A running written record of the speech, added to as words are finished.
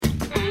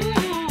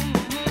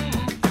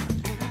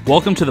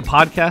Welcome to the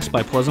podcast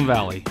by Pleasant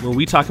Valley, where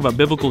we talk about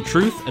biblical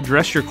truth,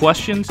 address your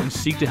questions, and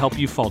seek to help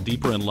you fall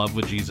deeper in love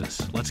with Jesus.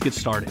 Let's get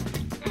started.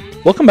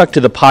 Welcome back to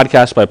the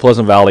podcast by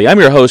Pleasant Valley. I'm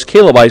your host,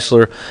 Caleb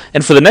Eisler,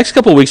 and for the next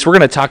couple of weeks, we're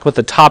going to talk about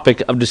the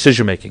topic of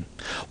decision-making.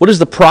 What is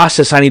the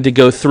process I need to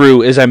go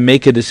through as I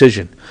make a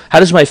decision? How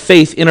does my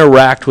faith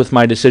interact with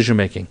my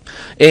decision-making?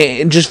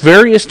 And just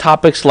various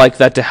topics like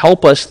that to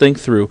help us think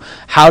through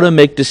how to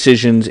make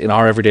decisions in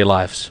our everyday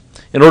lives.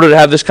 In order to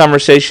have this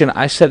conversation,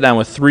 I sat down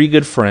with three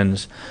good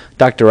friends,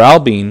 Dr. Al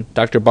Bean,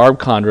 Dr. Barb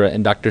Condra,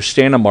 and Dr.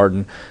 Stana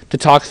Martin, to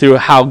talk through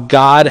how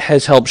God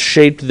has helped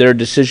shape their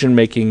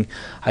decision-making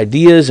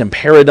ideas and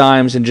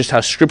paradigms, and just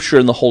how Scripture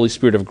and the Holy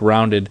Spirit have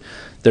grounded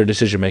their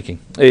decision-making.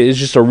 It's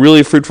just a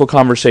really fruitful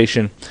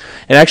conversation.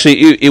 And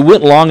actually, it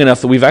went long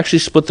enough that we've actually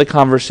split the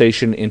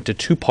conversation into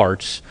two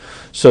parts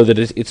so that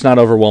it's not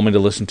overwhelming to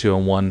listen to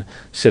in one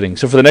sitting.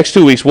 So for the next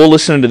 2 weeks, we'll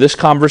listen to this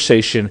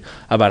conversation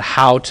about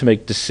how to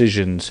make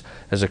decisions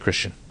as a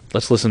Christian.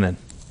 Let's listen in.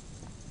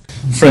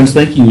 Friends,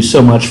 thank you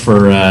so much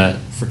for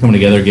coming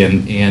together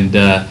again.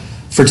 And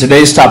for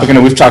today's topic, I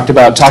know we've talking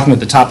about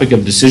the topic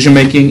of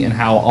decision-making and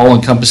how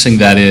all-encompassing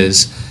that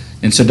is.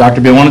 And so,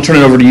 Dr. B, I want to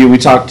turn it over to you. We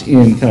talked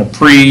in kind of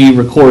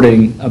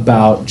pre-recording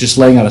about just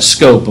laying out a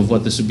scope of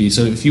what this would be.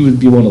 So if you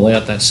would be willing to lay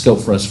out that scope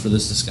for us for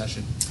this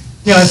discussion.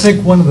 Yeah, I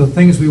think one of the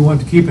things we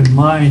want to keep in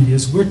mind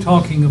is we're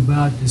talking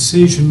about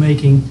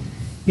decision-making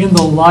in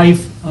the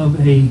life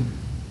of a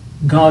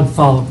God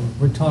follower.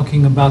 We're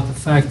talking about the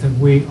fact that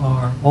we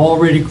are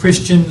already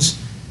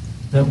Christians,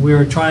 that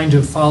we're trying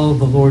to follow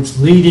the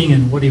Lord's leading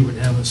and what He would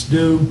have us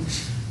do.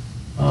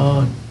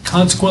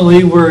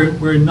 Consequently,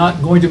 we're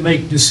not going to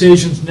make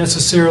decisions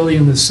necessarily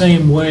in the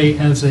same way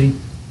as an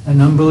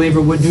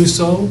unbeliever would do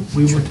so.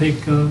 We will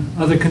take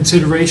other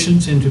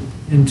considerations into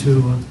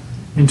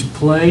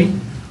play.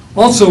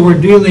 Also, we're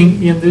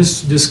dealing in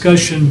this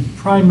discussion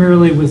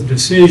primarily with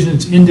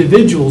decisions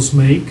individuals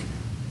make,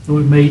 though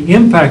it may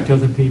impact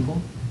other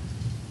people.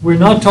 We're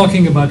not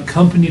talking about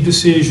company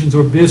decisions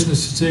or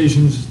business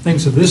decisions,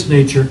 things of this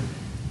nature.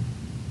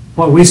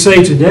 What we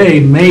say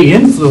today may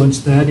influence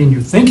that in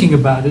your thinking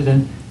about it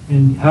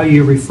and how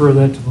you refer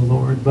that to the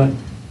Lord. But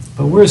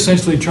we're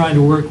essentially trying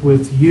to work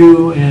with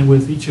you and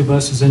with each of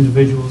us as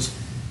individuals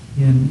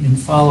in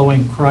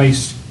following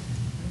Christ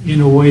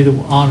in a way that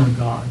will honor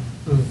God.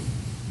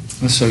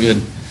 That's so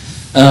good.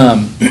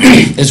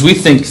 As we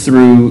think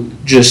through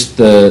just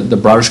the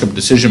broader scope of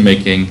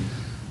decision-making,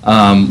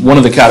 one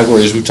of the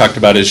categories we've talked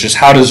about is just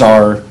how does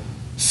our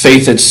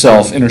faith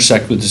itself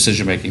intersect with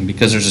decision-making?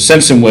 Because there's a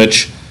sense in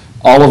which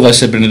all of us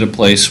have been at a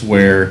place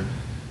where,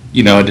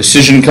 a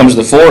decision comes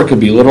to the fore. It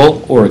could be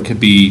little or it could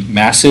be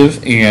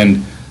massive,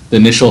 and the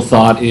initial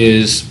thought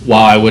is,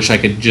 wow, I wish I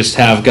could just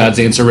have God's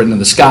answer written in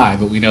the sky,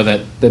 but we know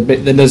that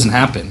doesn't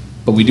happen.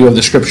 But we do have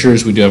the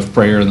Scriptures, we do have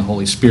prayer and the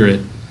Holy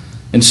Spirit.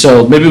 And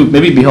so maybe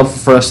it'd be helpful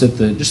for us at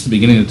the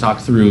beginning to talk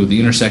through the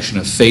intersection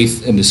of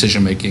faith and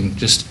decision-making,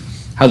 just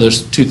how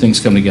those two things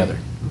come together.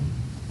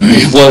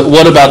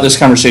 What about this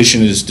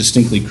conversation is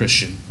distinctly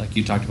Christian, like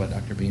you talked about,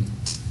 Dr. Bean?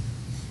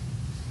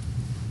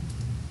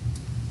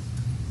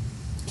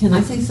 Can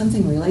I say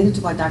something related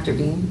to what Dr.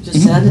 Bean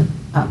just said?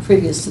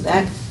 Previous to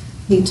that,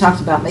 he talked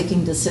about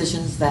making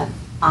decisions that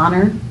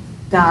honor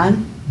God.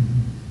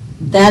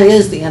 That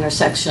is the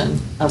intersection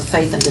of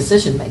faith and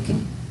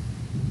decision-making,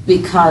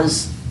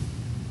 because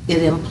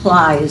it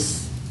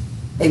implies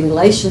a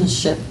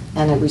relationship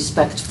and a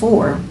respect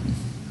for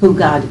who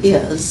God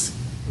is.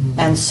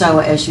 And so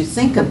as you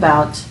think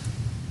about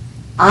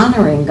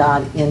honoring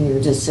God in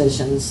your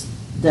decisions,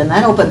 then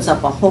that opens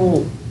up a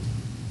whole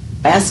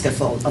basket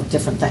full of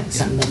different things.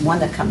 And the one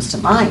that comes to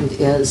mind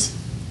is,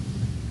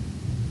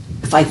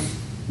 if I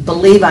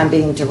believe I'm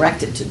being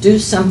directed to do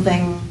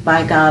something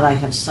by God, I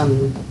have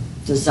some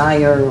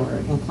desire or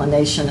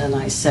inclination, and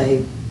I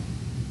say,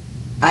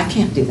 I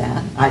can't do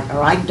that, I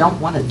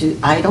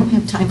don't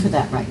have time for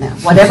that right now.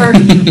 Whatever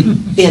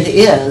it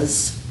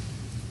is,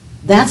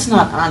 that's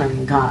not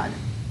honoring God.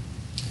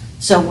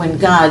 So when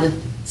God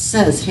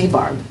says, hey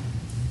Barb,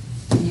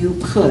 you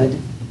could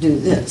do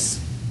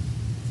this,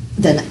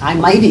 then I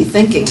might be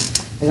thinking,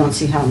 I don't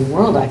see how in the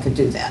world I could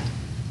do that.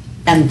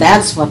 And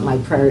that's what my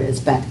prayer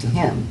is back to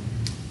Him.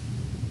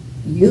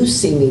 You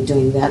see me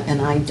doing that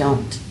and I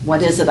don't.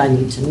 What is it I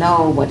need to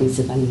know? What is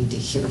it I need to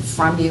hear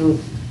from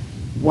you?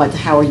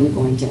 How are you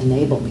going to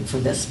enable me for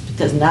this?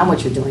 Because now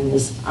what you're doing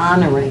is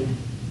honoring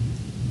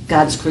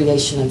God's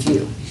creation of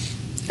you.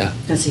 Yeah.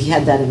 Because He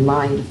had that in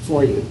mind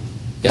for you.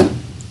 Yeah.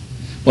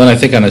 Well, and I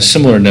think on a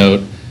similar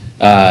note,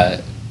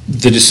 the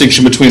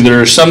distinction between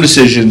there are some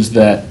decisions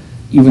that,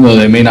 even though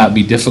they may not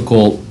be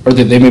difficult, or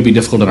that they may be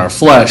difficult in our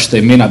flesh, they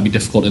may not be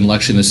difficult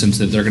intellectually in the sense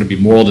that they're going to be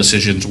moral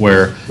decisions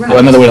where, right. Well,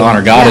 another way to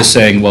honor God is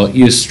saying, well,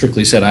 He has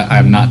strictly said, I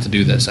am not to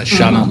do this. I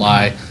shall not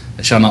lie.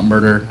 I shall not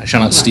murder. I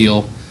shall not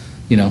steal.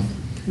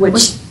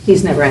 Which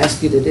He's never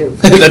asked you to do.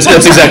 That's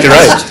exactly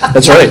right.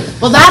 That's right.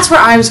 Well, that's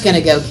where I was going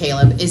to go,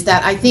 Caleb, is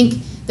that I think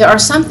there are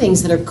some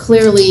things that are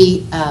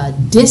clearly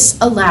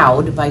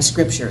disallowed by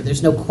Scripture.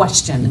 There's no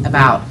question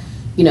about,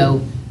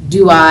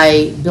 do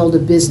I build a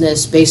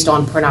business based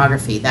on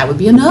pornography? That would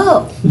be a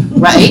no,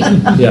 right?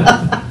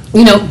 Yeah.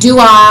 Do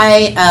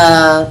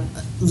I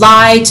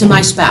lie to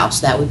my spouse?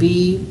 That would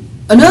be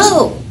a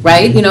no,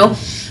 right?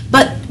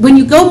 But when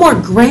you go more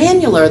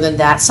granular than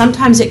that,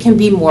 sometimes it can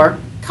be more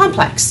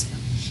complex.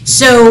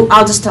 So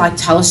I'll just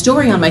tell a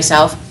story on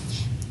myself.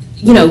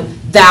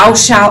 Thou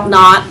shalt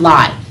not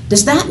lie.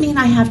 Does that mean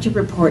I have to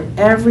report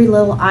every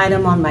little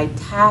item on my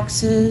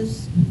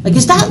taxes?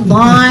 Is that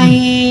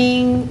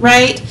lying,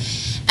 right?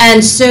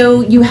 And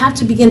so you have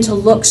to begin to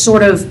look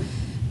sort of,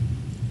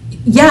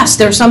 yes,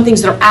 there are some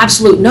things that are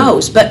absolute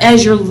no's, but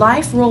as your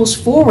life rolls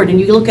forward and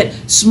you look at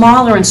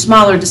smaller and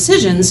smaller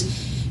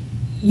decisions,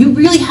 you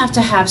really have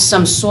to have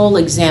some soul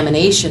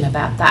examination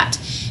about that.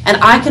 And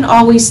I can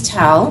always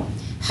tell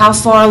how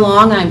far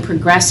along I'm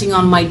progressing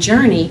on my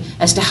journey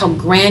as to how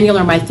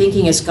granular my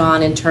thinking has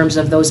gone in terms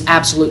of those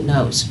absolute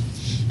no's.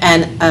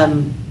 And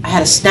I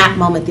had a snap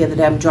moment the other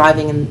day. I'm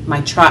driving in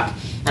my truck,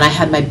 and I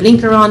had my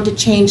blinker on to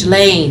change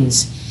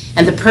lanes,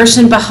 and the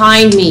person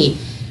behind me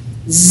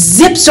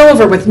zips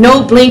over with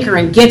no blinker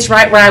and gets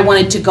right where I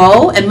wanted to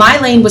go, and my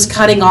lane was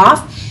cutting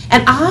off,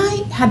 and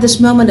I had this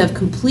moment of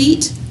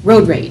complete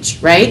road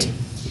rage, right?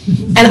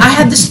 And I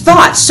had this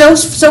thought so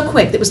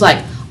quick that was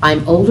like,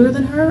 I'm older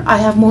than her, I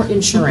have more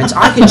insurance,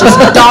 I could just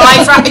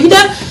die from,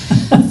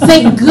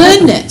 Thank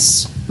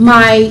goodness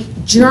my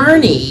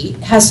journey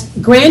has,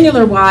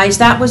 granular-wise,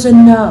 that was a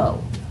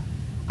no.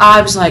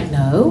 I was like,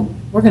 no,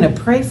 we're going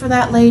to pray for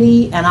that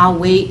lady, and I'll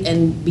wait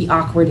and be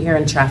awkward here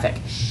in traffic.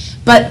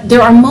 But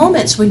there are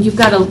moments when you've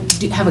got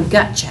to have a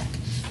gut check.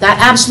 That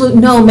absolute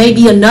no may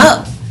be a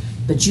no,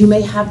 but you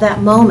may have that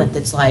moment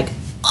that's like,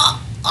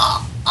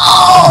 oh.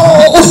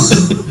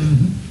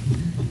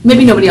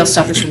 Maybe nobody else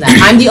suffers from that.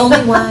 I'm the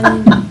only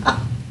one.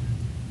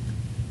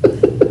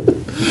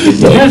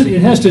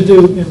 It has to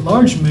do in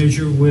large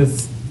measure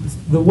with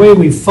the way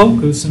we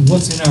focus and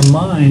what's in our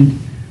mind.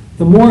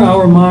 The more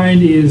our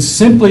mind is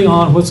simply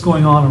on what's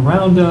going on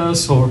around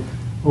us or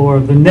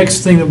the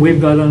next thing that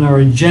we've got on our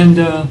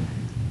agenda,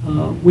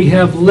 we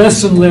have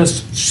less and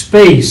less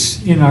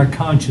space in our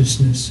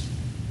consciousness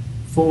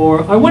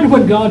for, I wonder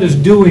what God is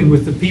doing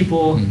with the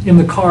people in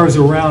the cars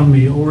around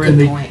me or in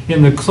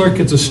the clerk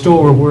at the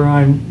store where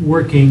I'm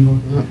working.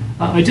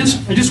 I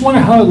just wonder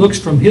how it looks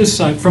from his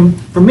side. For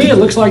me, it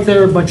looks like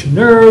they're a bunch of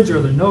nerds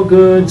or they're no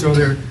goods or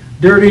they're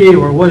dirty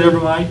or whatever.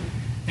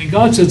 And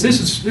God says,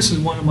 this is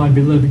one of my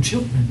beloved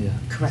children. Yeah.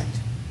 Correct.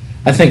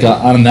 I think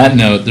on that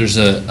note, there's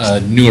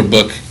a newer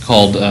book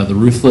called The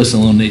Ruthless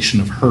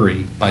Elimination of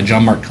Hurry by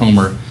John Mark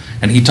Comer,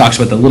 and he talks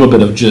about a little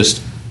bit of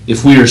just,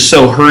 if we are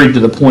so hurried to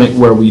the point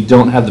where we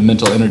don't have the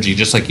mental energy,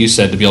 just like you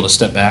said, to be able to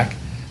step back,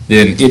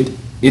 then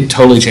it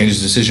totally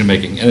changes decision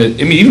making. And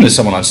even as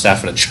someone on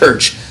staff at a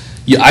church,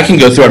 I can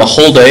go throughout a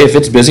whole day if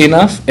it's busy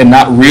enough and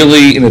not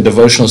really in a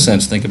devotional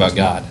sense think about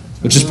God,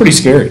 which is pretty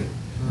scary.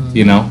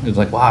 It's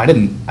like, wow, I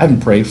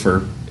haven't prayed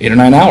for 8 or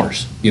 9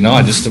 hours.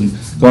 I just am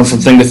going from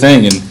thing to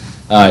thing, and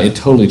it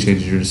totally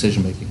changes your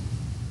decision making.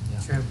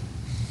 True.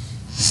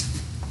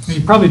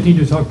 You probably need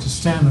to talk to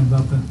Stan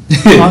about the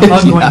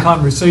ongoing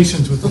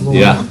conversations with the Lord.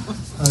 Yeah.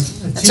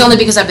 It's only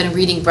because I've been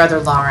reading Brother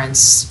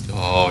Lawrence.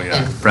 Oh,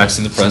 yeah.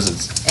 Practicing the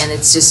presence. And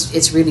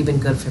it's really been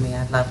good for me.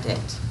 I've loved it.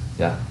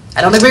 Yeah.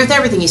 I don't agree with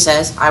everything he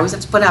says. I always have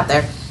to put out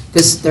there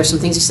because there's some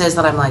things he says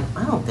that I'm like,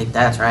 I don't think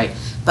that's right.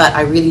 But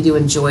I really do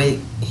enjoy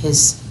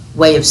his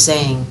way of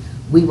saying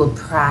we will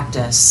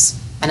practice.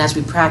 And as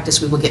we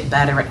practice, we will get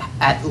better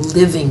at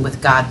living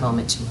with God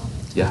moment to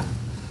moment. Yeah.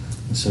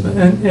 So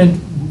And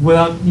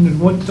without,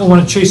 don't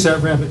want to chase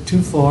that rabbit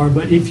too far,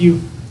 but if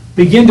you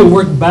begin to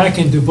work back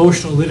in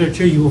devotional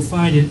literature, you will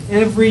find in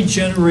every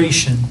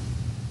generation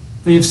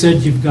they have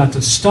said you've got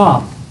to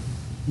stop,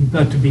 you've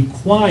got to be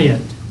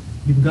quiet,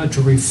 you've got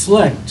to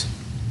reflect.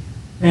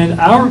 And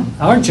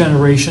our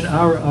generation,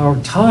 our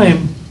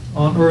time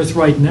on earth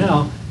right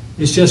now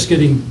is just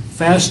getting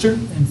faster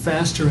and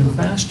faster and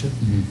faster.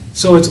 Mm-hmm.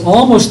 So it's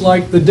almost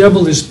like the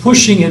devil is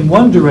pushing in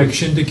one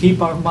direction to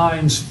keep our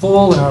minds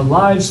full and our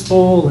lives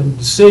full and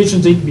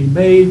decisions need to be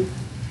made.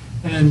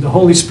 And the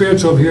Holy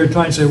Spirit's over here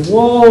trying to say,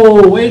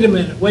 whoa, wait a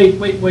minute, wait,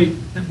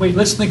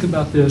 let's think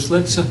about this.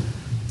 Let's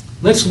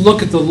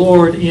look at the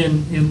Lord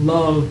in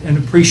love and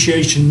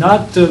appreciation.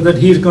 Not that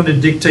He's going to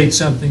dictate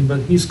something, but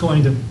He's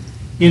going to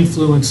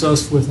influence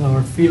us with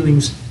our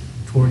feelings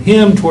toward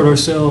Him, toward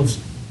ourselves,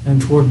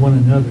 and toward one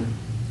another.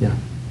 Yeah.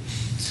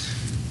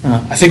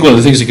 I think one of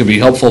the things that could be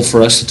helpful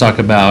for us to talk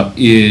about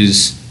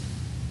is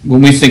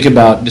when we think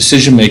about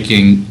decision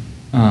making,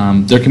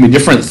 there can be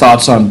different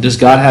thoughts on, does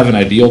God have an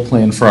ideal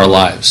plan for our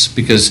lives?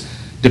 Because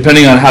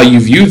depending on how you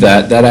view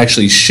that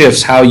actually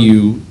shifts how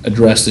you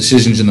address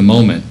decisions in the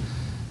moment.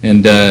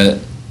 And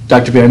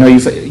Dr. B, I know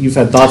you've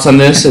had thoughts on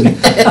this, and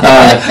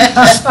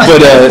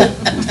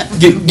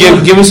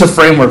give us a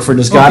framework for,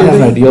 does God have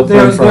an ideal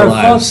plan for our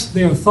lives?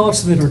 There are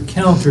thoughts that are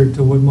counter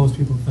to what most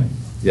people think.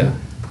 Yeah.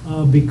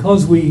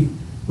 Because we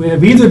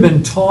have either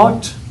been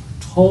taught,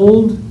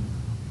 told,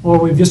 or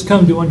we've just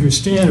come to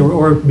understand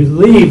or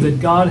believe that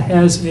God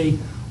has a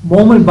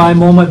moment by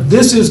moment,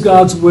 this is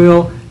God's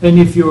will, And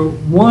if you're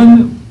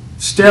one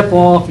step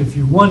off, if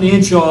you're 1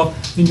 inch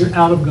off, then you're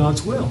out of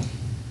God's will.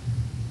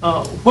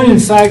 When in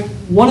fact,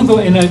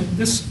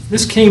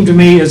 this came to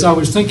me as I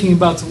was thinking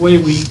about the way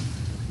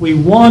we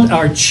want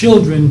our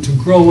children to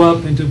grow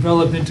up and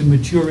develop into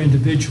mature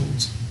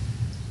individuals.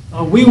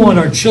 We want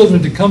our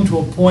children to come to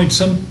a point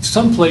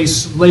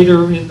someplace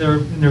later in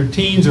their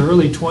teens or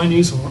early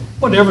 20s or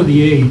whatever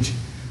the age.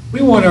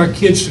 We want our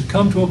kids to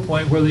come to a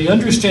point where they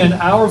understand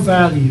our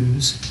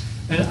values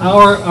and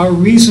our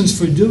reasons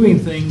for doing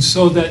things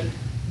so that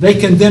they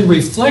can then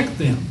reflect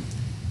them.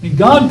 And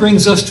God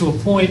brings us to a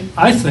point,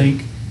 I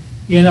think,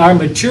 in our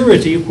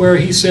maturity where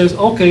He says,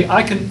 okay,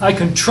 I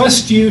can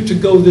trust you to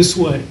go this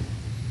way.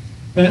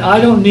 And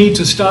I don't need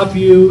to stop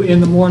you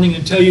in the morning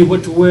and tell you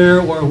what to wear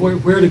or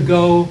where to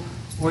go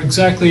or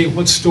exactly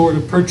what store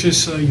to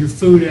purchase your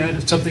food at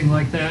or something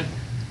like that.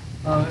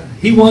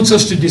 He wants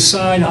us to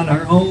decide on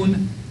our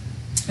own.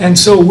 And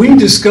so we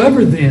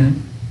discover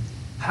then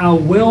how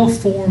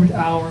well-formed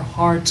our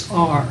hearts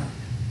are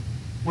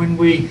when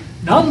we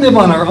not live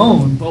on our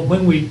own, but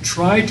when we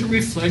try to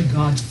reflect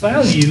God's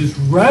values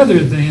rather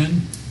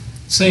than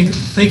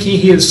thinking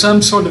He is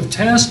some sort of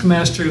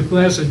taskmaster who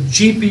has a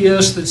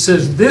GPS that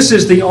says this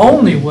is the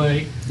only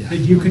way that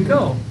you can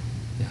go.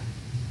 Yeah.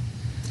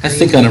 I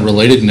think on a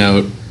related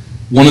note,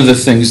 one of the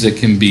things that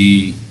can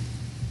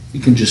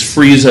just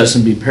freeze us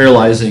and be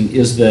paralyzing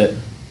is that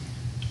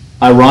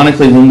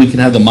ironically, when we can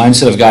have the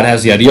mindset of God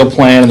has the ideal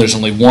plan and there's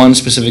only one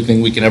specific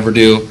thing we can ever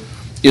do,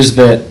 is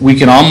that we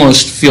can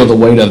almost feel the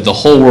weight of the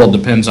whole world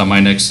depends on my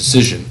next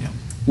decision. Yeah.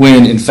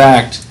 When in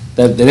fact,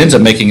 that ends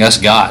up making us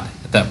God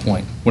at that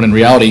point. When in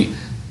reality,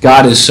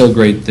 God is so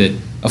great that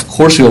of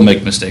course we will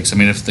make mistakes. I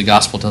mean, if the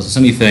gospel tells us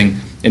anything,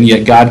 and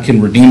yet God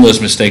can redeem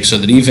those mistakes so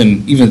that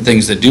even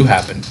things that do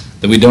happen,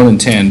 that we don't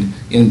intend,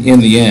 in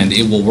the end,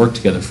 it will work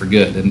together for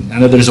good. And I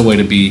know there's a way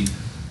to be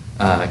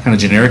kind of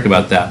generic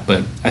about that,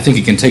 but I think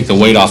it can take the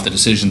weight off the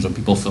decisions when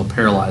people feel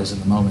paralyzed in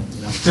the moment.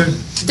 You know?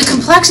 The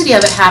complexity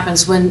of it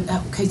happens when,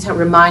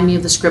 remind me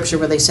of the scripture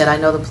where they said, I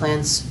know the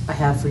plans I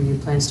have for you,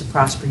 plans to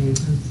prosper you.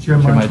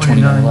 Jeremiah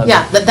 29:11.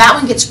 Yeah, that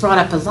one gets brought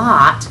up a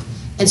lot,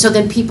 and so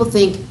then people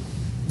think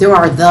there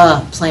are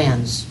the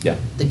plans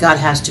that God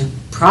has to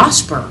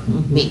prosper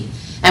me.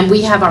 And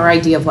we have our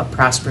idea of what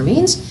prosper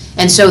means,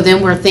 and so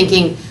then we're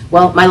thinking,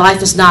 well, my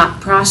life is not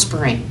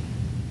prospering.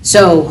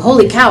 So,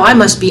 holy cow, I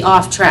must be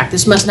off track.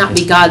 This must not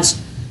be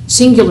God's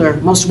singular,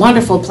 most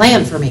wonderful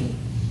plan for me.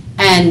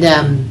 And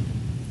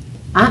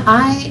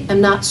I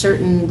am not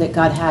certain that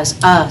God has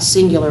a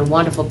singular,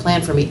 wonderful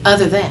plan for me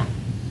other than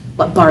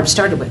what Barb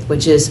started with,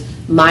 which is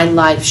my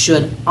life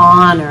should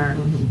honor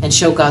and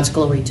show God's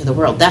glory to the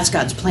world. That's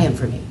God's plan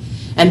for me.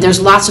 And there's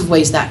lots of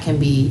ways that can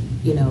be,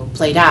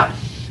 played out.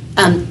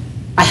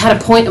 I had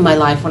a point in my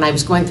life when I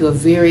was going through a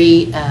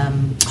very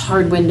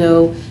hard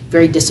window,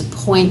 very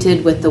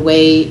disappointed with the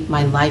way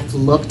my life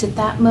looked at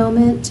that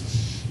moment.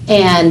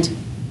 And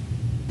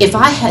if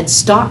I had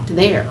stopped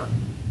there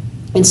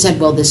and said,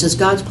 well, this is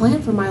God's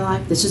plan for my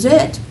life, this is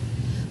it,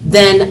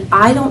 then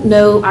I don't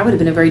know, I would have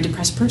been a very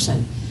depressed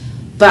person.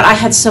 But I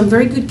had some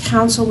very good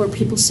counsel where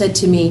people said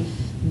to me,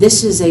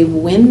 this is a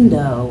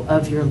window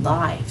of your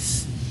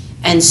life.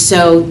 And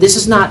so this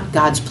is not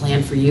God's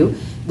plan for you.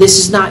 This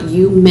is not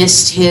you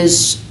missed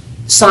His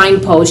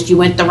signpost, you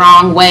went the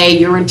wrong way,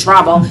 you're in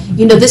trouble.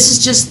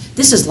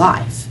 This is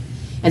life.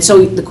 And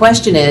so the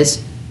question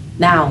is,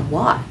 now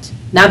what?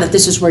 Now that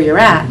this is where you're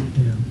at,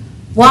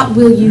 what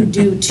will you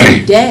do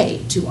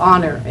today to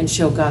honor and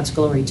show God's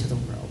glory to the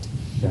world?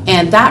 Yeah.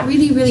 And that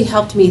really, really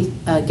helped me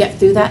get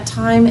through that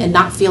time and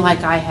not feel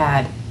like I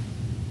had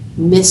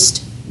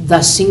missed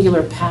the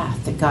singular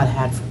path that God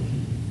had for me.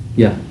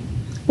 Yeah.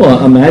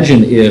 Well,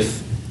 imagine if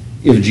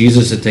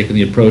Jesus had taken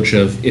the approach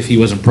of if He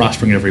wasn't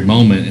prospering every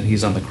moment and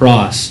He's on the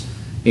cross,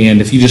 and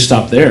if you just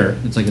stop there,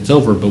 it's like it's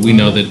over, but we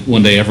know that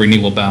one day every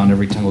knee will bow and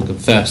every tongue will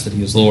confess that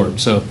He is Lord.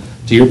 So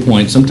to your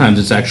point, sometimes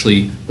it's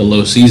actually the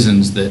low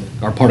seasons that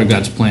are part of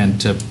God's plan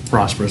to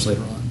prosper us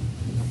later on.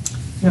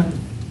 Yeah,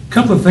 a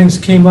couple of things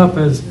came up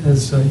as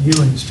you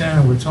and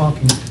Stan were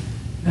talking,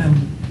 and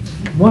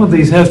one of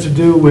these has to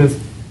do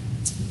with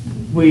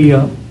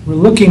we're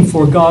looking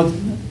for God,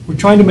 we're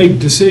trying to make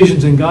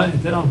decisions in God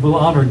that will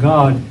honor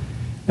God.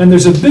 And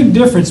there's a big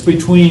difference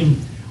between,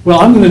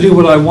 well, I'm going to do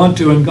what I want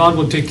to and God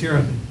will take care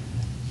of it.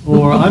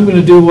 Or I'm going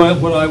to do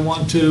what I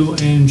want to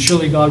and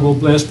surely God will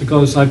bless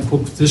because I've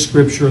quoted this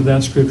scripture or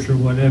that scripture or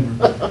whatever.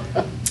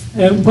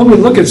 And when we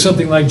look at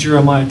something like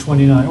Jeremiah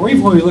 29, or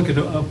even when we look at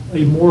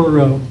a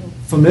more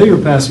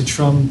familiar passage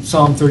from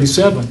Psalm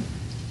 37,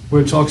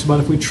 where it talks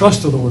about if we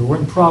trust the Lord, or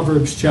in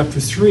Proverbs chapter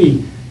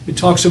 3, it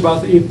talks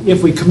about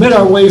if we commit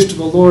our ways to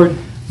the Lord,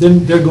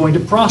 then they're going to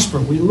prosper.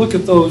 We look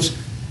at those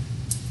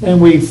and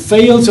we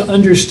fail to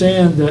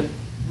understand that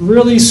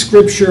really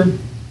Scripture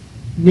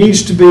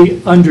needs to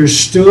be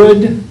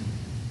understood.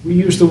 We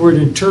use the word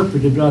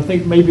interpreted, but I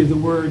think maybe the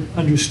word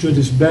understood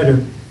is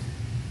better.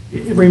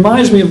 It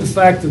reminds me of the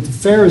fact that the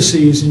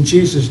Pharisees in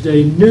Jesus'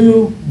 day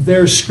knew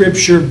their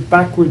Scripture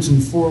backwards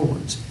and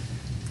forwards.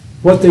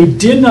 What they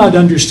did not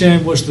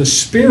understand was the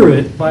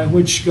spirit by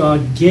which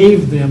God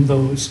gave them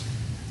those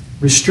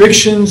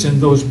restrictions and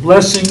those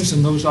blessings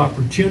and those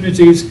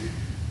opportunities.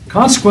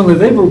 Consequently,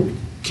 they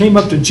came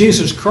up to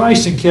Jesus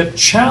Christ and kept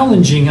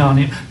challenging on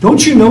him.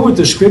 Don't you know what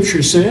the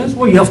Scripture says?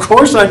 Well, yeah, of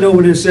course I know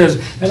what it says,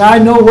 and I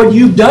know what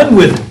you've done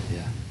with it.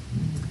 Yeah.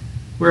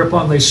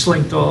 Whereupon they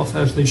slinked off,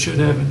 as they should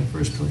have in the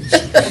first place.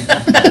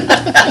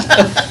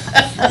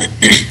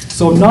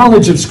 So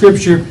knowledge of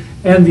Scripture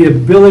and the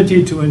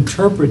ability to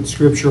interpret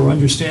Scripture or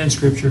understand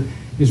Scripture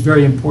is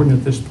very important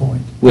at this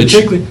point. Which-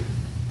 Particularly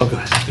Oh, go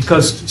ahead.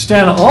 because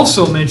Stana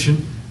also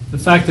mentioned the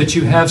fact that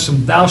you have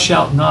some thou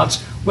shalt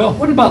nots. Well,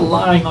 what about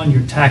lying on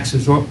your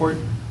taxes or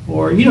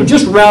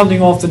just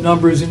rounding off the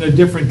numbers in a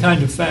different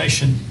kind of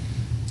fashion?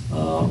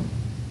 All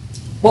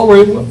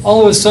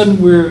of a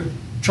sudden we're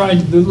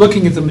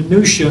looking at the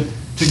minutia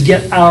to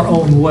get our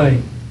own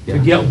way, to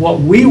get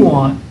what we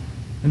want.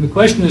 And the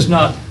question is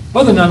not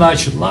whether or not I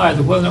should lie,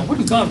 but whether or not, what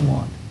does God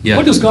want? Yeah.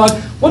 What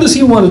does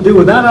he want to do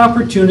with that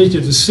opportunity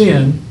to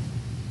sin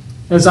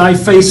as I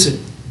face it?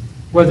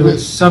 Whether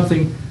it's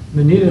something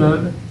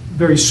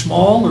very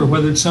small or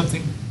whether it's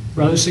something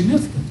rather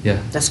significant.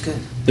 Yeah. That's good.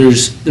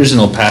 There's an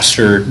old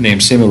pastor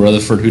named Samuel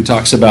Rutherford who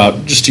talks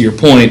about, just to your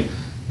point,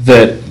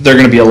 that there are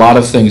going to be a lot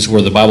of things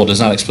where the Bible does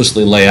not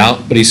explicitly lay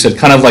out, but he said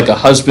kind of like a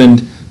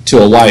husband to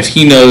a wife,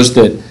 he knows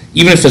that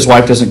even if his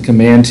wife doesn't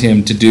command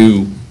him to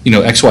do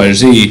X, Y, or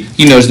Z,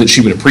 he knows that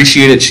she would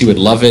appreciate it, she would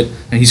love it,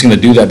 and he's going to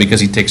do that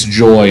because he takes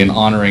joy in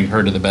honoring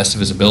her to the best of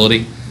his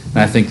ability. And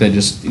I think that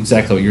just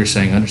exactly what you're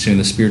saying, understanding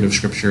the spirit of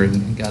Scripture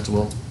and God's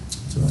will.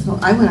 So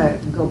I want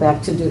to go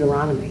back to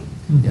Deuteronomy.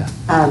 Yeah.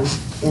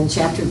 In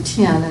chapter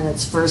 10, and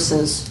it's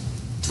verses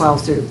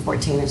 12 through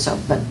 14 or so,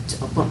 but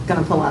I'm going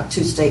to pull out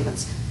two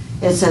statements.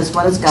 It says,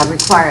 what does God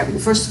require of you?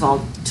 First of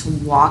all, to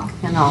walk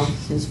in all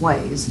his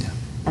ways. Yeah.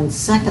 And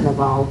second of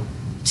all,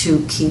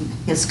 to keep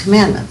his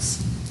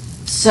commandments.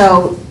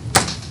 So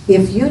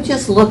if you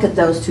just look at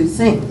those two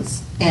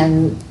things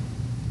and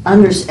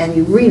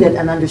you read it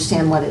and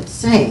understand what it's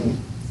saying,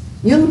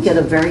 you'll get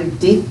a very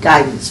deep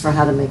guidance for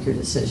how to make your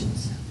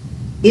decisions.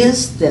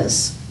 Is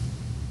this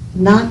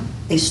not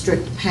a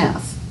strict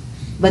path,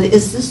 but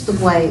is this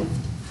the way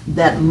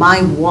that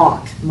my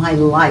walk, my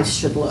life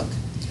should look?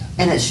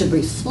 And it should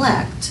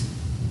reflect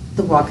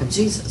the walk of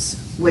Jesus,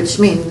 which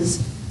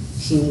means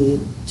he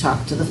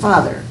talked to the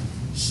Father,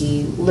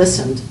 he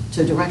listened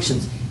to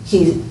directions,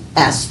 he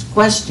asked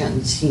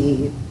questions,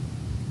 he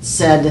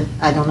said,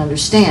 I don't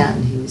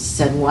understand, he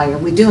said, why are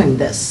we doing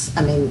this?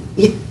 I mean,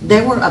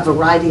 there were a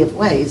variety of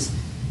ways.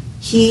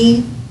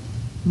 He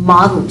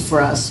modeled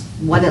for us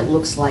what it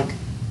looks like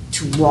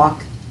to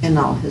walk in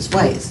all his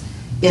ways.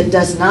 It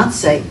does not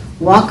say,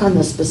 walk on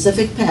the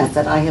specific path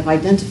that I have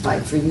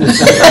identified for you.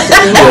 That's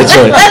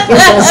right. It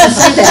doesn't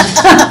say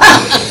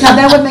that. Now,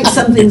 that would make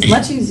some things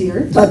much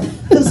easier, but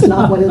that's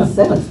not what it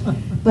says.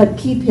 But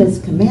keep his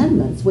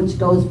commandments, which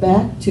goes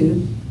back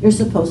to, you're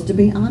supposed to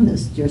be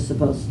honest, you're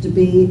supposed to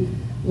be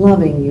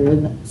loving, you're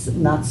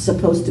not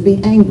supposed to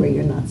be angry,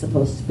 you're not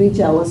supposed to be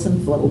jealous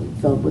and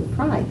filled with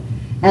pride.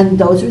 And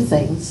those are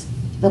things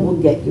that will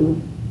get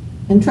you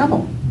in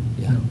trouble.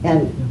 Yeah.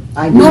 And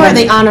Nor are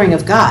they honoring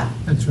of God.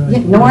 That's right. Yeah,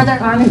 nor are they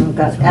honoring of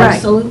God, Right.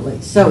 absolutely.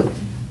 So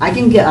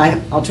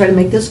I'll try to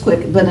make this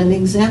quick, but an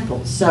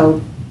example.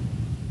 So,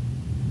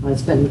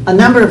 it's been a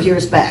number of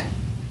years back.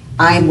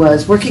 I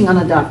was working on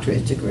a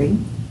doctorate degree.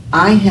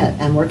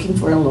 I'm working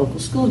for a local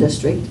school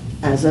district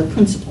as a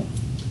principal.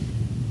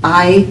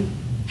 I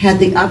had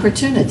the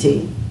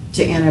opportunity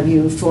to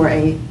interview for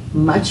a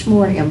much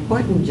more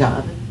important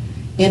job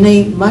in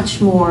a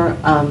much more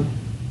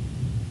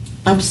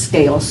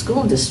upscale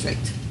school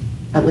district,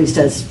 at least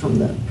as from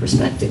the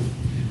perspective.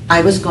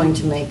 I was going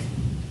to make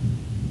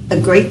a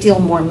great deal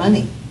more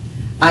money.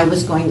 I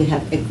was going to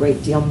have a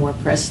great deal more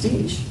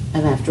prestige.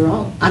 And after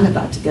all, I'm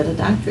about to get a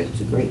doctorate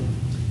degree.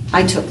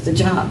 I took the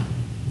job.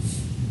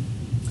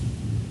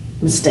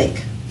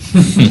 Mistake.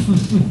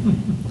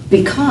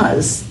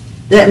 Because,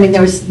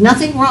 there was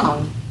nothing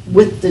wrong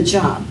with the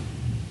job,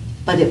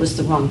 but it was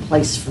the wrong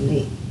place for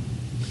me.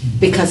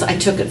 Because I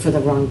took it for the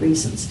wrong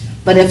reasons.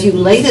 But if you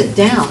laid it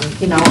down,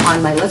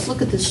 on let's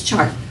look at this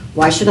chart.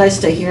 Why should I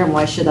stay here and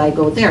why should I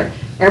go there?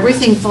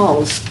 Everything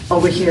falls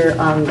over here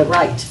on the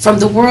right. From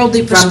the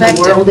worldly perspective,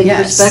 From the worldly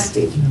yes.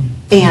 perspective.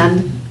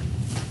 And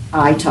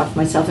I talked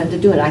myself into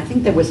doing it. I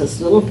think there was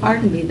this little part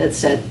of me that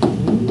said,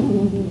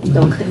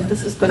 don't think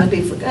this is going to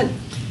be for good.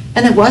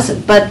 And it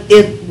wasn't. But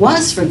it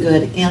was for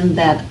good in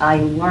that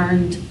I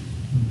learned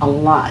a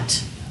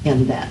lot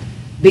in that.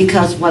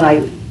 Because what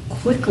I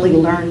quickly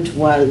learned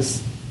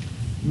was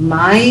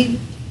my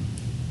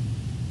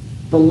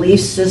belief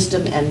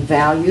system and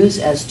values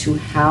as to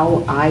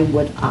how I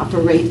would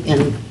operate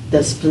in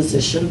this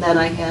position that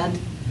I had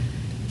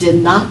did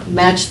not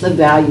match the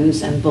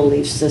values and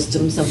belief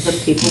systems of the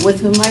people with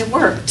whom I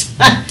worked.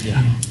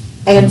 Yeah.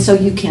 And so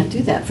you can't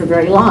do that for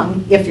very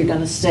long if you're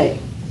going to stay.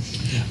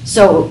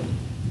 So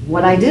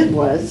what I did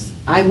was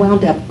I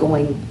wound up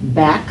going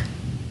back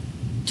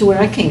to where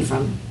I came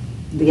from,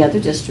 the other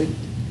district,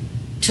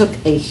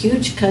 took a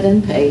huge cut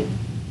in pay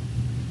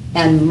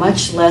and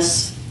much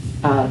less,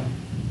 I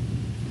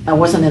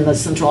wasn't in the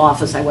central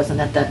office, I wasn't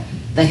at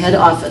the head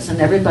office,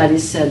 and everybody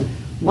said,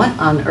 what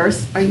on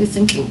earth are you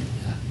thinking?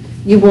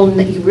 You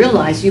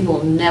realize you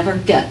will never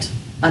get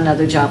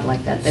another job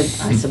like that.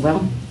 I said,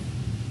 well,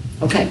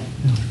 okay.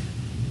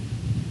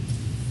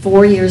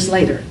 4 years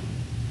later,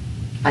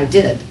 I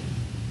did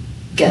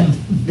get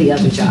the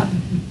other job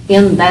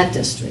in that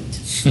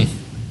district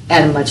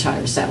at a much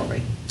higher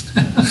salary.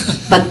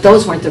 But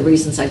those weren't the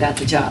reasons I got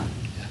the job,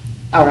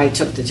 or I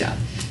took the job.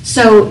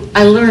 So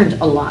I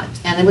learned a lot,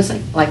 and it was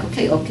like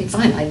okay,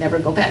 fine, I never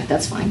go back,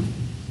 that's fine.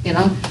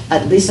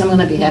 At least I'm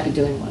gonna be happy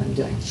doing what I'm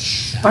doing.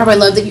 Barb, I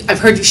love that I've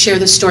heard you share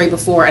this story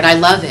before, and I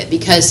love it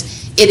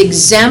because it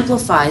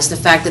exemplifies the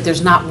fact that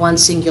there's not one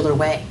singular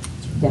way.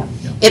 Yeah.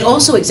 It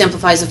also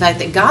exemplifies the fact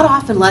that God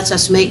often lets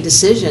us make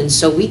decisions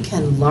so we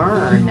can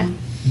learn.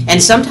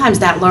 And sometimes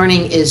that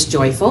learning is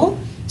joyful,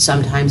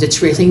 sometimes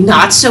it's really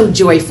not so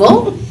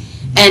joyful.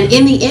 And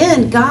in the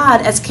end,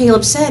 God, as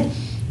Caleb said,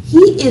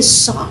 He is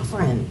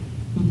sovereign.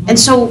 And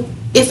so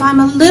if I'm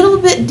a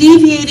little bit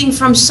deviating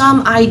from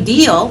some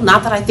ideal,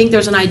 not that I think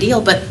there's an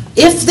ideal, but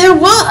if there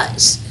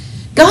was,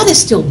 God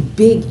is still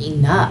big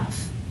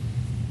enough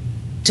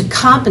to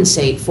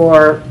compensate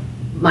for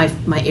my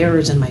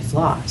errors and my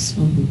flaws.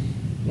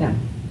 Yeah.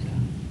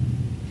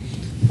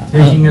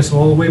 Taking us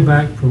all the way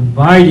back,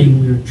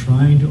 providing we are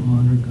trying to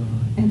honor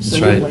God.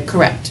 Absolutely.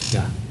 Correct.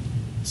 Yeah.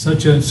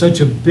 Such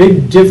a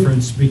big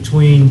difference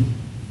between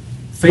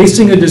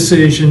facing a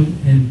decision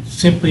and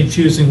simply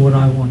choosing what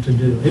I want to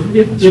do.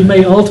 It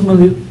may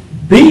ultimately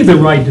be the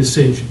right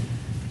decision,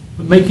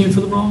 but making it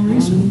for the wrong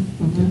reason.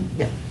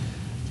 Yeah.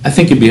 I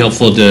think it'd be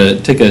helpful to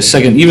take a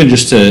second, even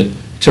just to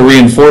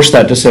reinforce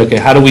that, to say, okay,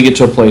 how do we get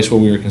to a place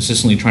where we are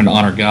consistently trying to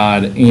honor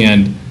God?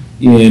 And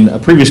in a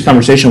previous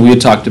conversation, we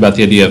had talked about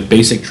the idea of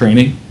basic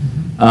training,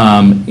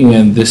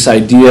 and this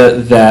idea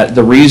that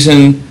the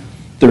reason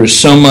there is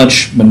so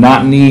much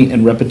monotony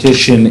and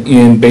repetition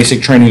in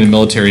basic training in the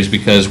military is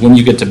because when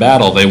you get to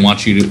battle, they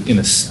want you to, in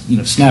a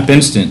snap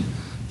instant,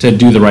 to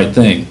do the right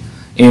thing.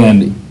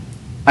 And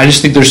I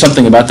just think there's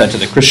something about that to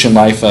the Christian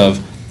life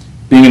of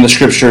being in the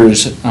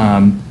Scriptures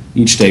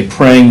each day,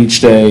 praying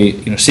each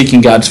day, seeking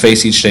God's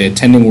face each day,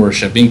 attending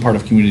worship, being part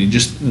of community,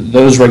 just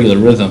those regular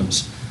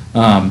rhythms.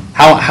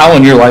 How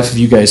in your life have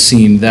you guys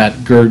seen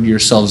that gird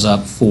yourselves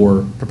up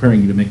for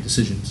preparing you to make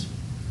decisions?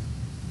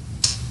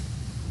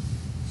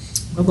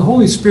 Well, the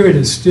Holy Spirit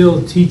is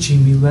still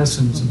teaching me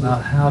lessons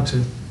about how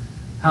to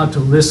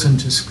listen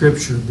to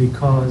Scripture,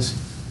 because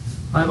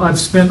I've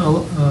spent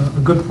a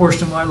good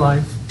portion of my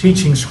life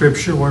teaching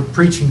Scripture or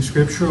preaching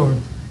Scripture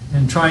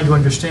and trying to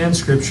understand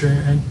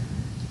Scripture, and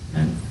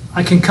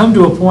I can come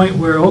to a point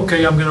where,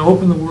 okay, I'm going to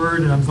open the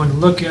Word and I'm going to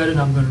look at it,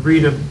 I'm going to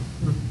read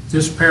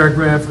this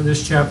paragraph or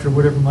this chapter,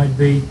 whatever it might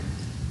be,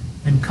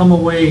 and come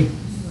away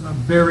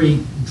very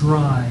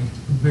dry,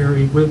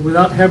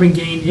 without having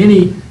gained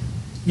any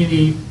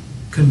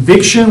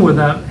conviction,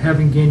 without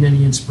having gained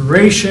any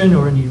inspiration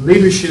or any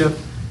leadership.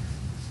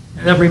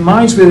 And that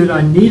reminds me that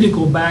I need to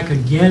go back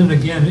again and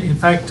again. In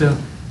fact,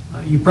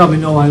 you probably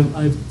know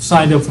I've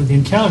signed up for the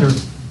Encounter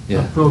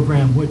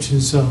program, which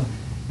is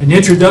an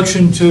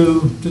introduction to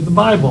the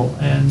Bible.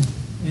 And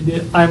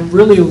I'm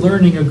really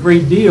learning a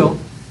great deal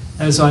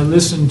as I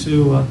listen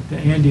to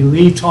Andy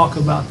Lee talk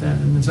about that,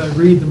 and as I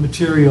read the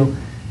material.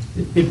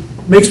 It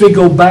makes me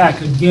go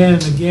back again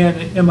and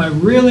again. Am I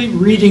really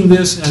reading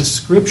this as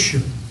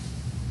Scripture?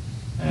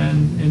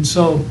 And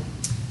so,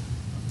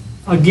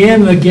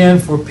 again and again,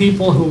 for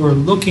people who are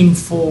looking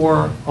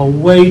for a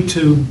way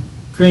to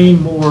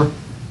gain more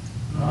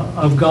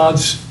of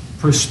God's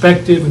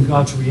perspective and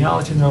God's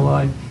reality in their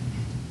life,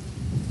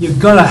 you're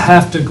going to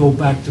have to go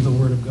back to the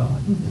Word of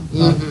God.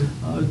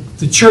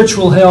 The church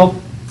will help.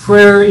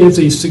 Prayer is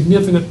a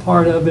significant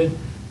part of it.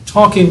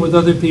 Talking with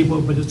other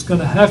people, but it's going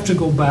to have to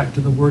go back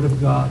to the Word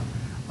of God,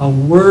 a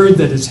Word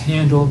that is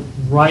handled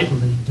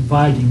rightly,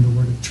 dividing the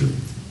Word of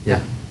truth.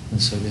 Yeah,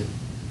 that's so good.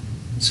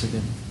 That's so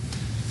good.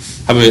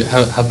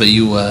 How about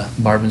you,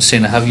 Barb and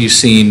Stana? Have you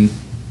seen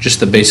just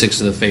the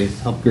basics of the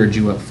faith help gird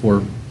you up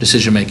for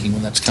decision making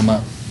when that's come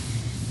up?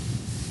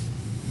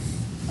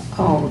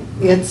 Oh,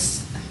 it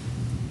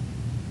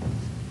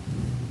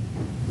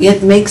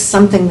makes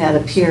something that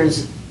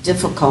appears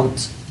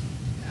difficult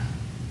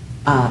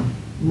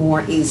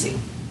more easy.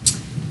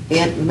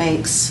 It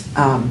makes,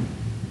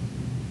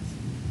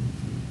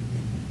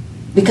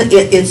 because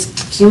it's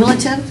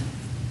cumulative.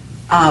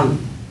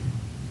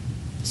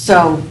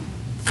 So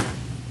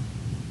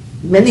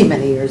many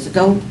years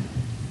ago,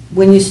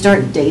 when you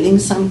start dating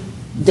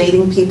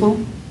people,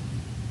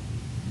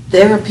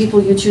 there are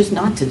people you choose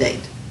not to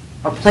date,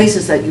 or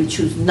places that you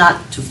choose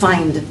not to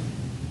find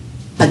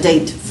a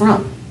date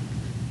from,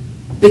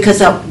 because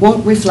that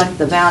won't reflect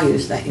the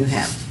values that you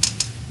have.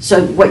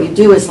 So what you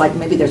do is, like,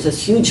 maybe there's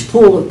this huge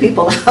pool of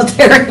people out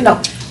there,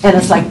 and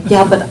it's like,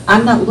 yeah, but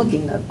I'm not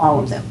looking at all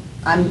of them.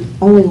 I'm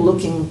only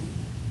looking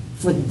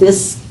for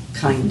this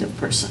kind of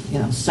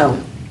person,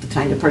 So the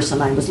kind of person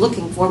I was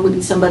looking for would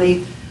be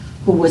somebody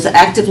who was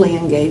actively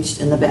engaged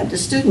in the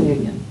Baptist Student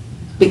Union,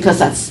 because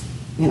that's,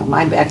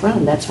 my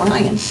background, that's where I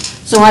am.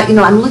 So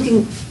I'm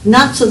looking,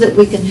 not so that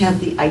we can have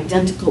the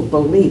identical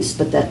beliefs,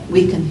 but that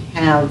we can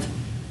have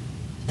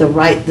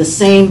the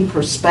same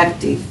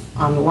perspective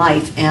on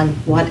life and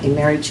what a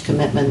marriage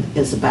commitment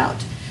is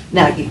about.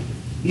 Now,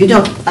 you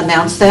don't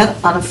announce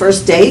that on a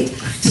first date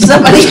to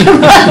somebody.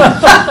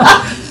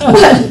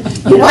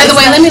 By the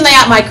way, let me lay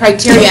out my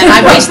criteria, and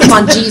I base them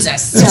on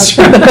Jesus.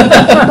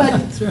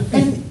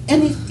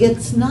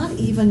 It's not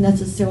even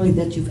necessarily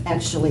that you've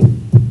actually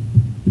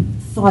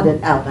thought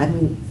it out. I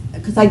mean,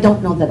 because I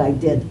don't know that I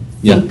did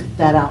think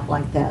that out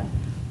like that.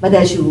 But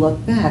as you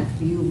look back,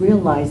 you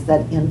realize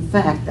that, in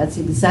fact, that's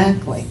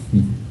exactly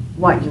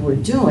what you were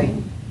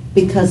doing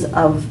because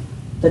of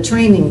the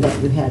training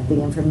that you had,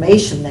 the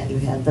information that you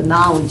had, the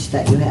knowledge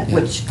that you had,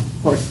 which,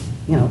 of course,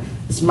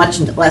 is much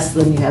less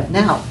than you have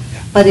now.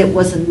 But it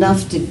was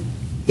enough to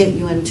get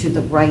you into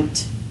the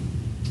right,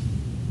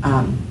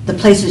 the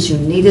places you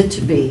needed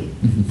to be,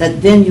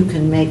 that then you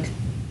can make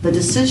the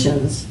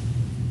decisions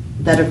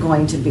that are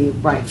going to be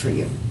right for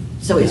you.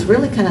 So it's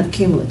really kind of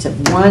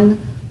cumulative. One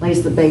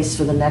lays the base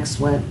for the next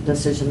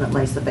decision that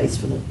lays the base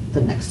for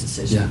the next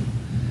decision. Yeah.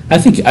 I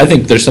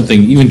think there's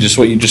something, even just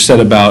what you just said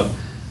about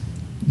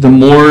the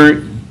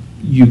more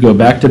you go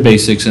back to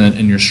basics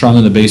and you're strong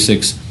in the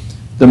basics,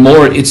 the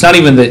more, it's not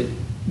even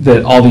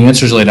that all the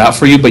answers are laid out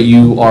for you, but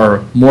you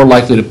are more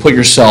likely to put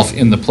yourself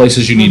in the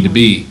places you need to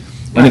be.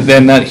 And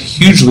then that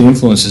hugely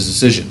influences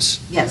decisions.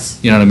 Yes.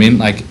 You know what I mean?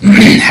 Like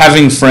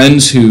having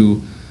friends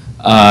who,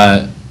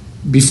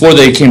 before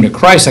they came to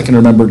Christ, I can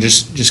remember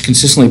just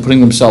consistently putting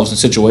themselves in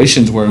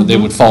situations where they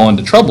would fall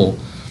into trouble.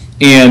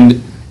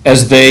 And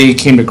as they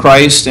came to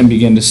Christ and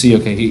began to see,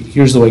 okay,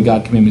 here's the way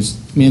God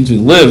commands me to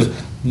live,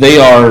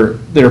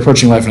 they're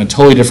approaching life in a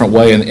totally different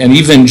way, and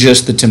even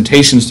just the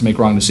temptations to make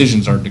wrong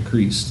decisions are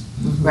decreased.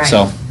 Right.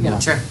 So,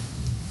 Sure.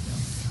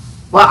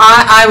 Well,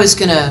 I was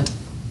going to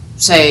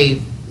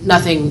say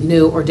nothing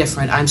new or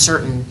different, I'm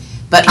certain.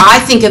 But I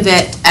think of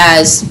it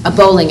as a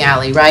bowling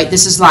alley, right?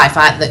 This is life.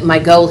 My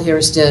goal here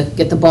is to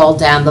get the ball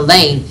down the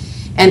lane.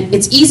 And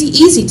it's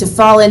easy to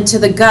fall into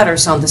the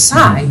gutters on the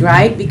side,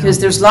 right? Because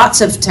there's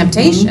lots of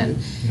temptation.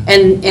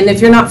 And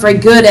if you're not very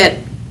good at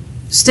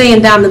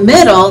staying down the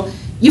middle,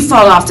 you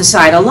fall off the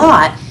side a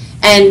lot.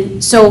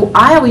 And so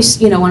I always,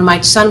 when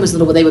my son was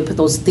little, they would put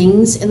those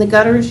things in the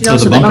gutters,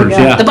 the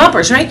bumpers, the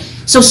bumpers, right?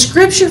 So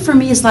Scripture for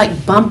me is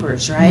like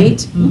bumpers,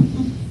 right?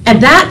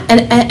 And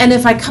and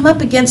if I come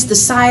up against the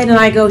side and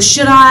I go,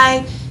 should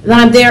I? Then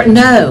I'm there,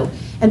 no.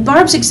 And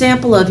Barb's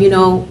example of,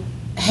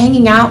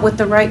 hanging out with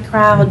the right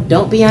crowd,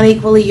 don't be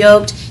unequally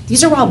yoked,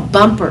 these are all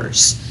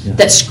bumpers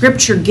that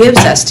Scripture gives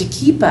us to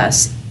keep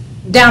us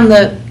down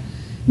the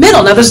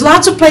middle. Now, there's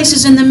lots of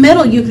places in the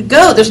middle you could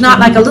go. There's not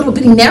like a little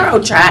bitty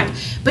narrow track,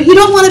 but you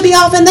don't want to be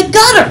off in the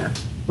gutter,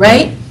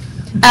 right?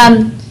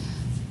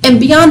 And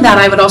beyond that,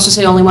 I would also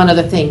say only one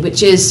other thing,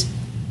 which is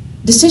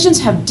decisions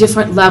have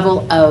different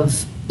level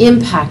of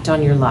impact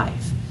on your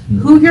life.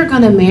 Who you're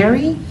going to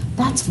marry,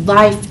 that's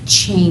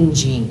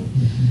life-changing.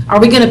 Are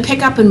we going to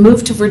pick up and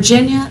move to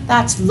Virginia?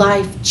 That's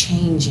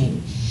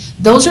life-changing.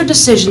 Those are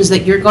decisions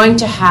that you're going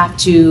to have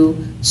to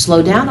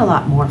slow down a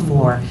lot more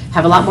for,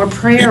 have a lot more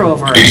prayer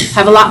over,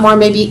 have a lot more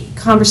maybe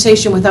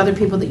conversation with other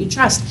people that you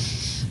trust.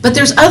 But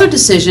there's other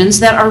decisions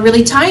that are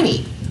really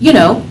tiny.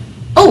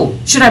 Oh,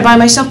 should I buy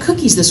myself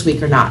cookies this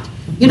week or not?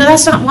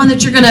 That's not one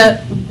that you're going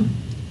to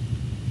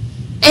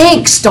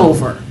angst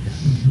over.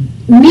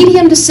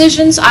 Medium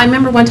decisions, I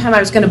remember one time I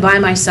was going to buy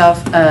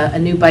myself a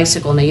new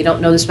bicycle. Now, you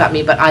don't know this about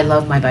me, but I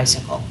love my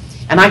bicycle.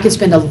 And I could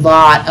spend a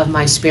lot of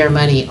my spare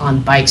money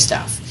on bike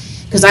stuff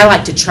because I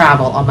like to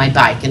travel on my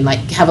bike and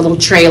have a little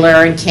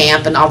trailer and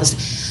camp and all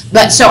this.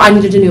 But so I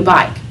needed a new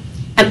bike.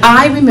 And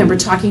I remember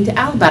talking to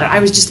Al about it. I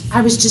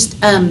was just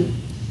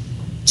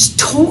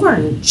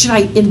torn. Should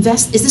I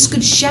invest? Is this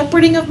good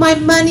shepherding of my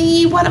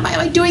money? Am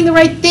I doing the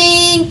right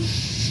thing?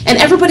 And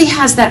everybody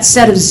has that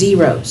set of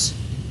zeros.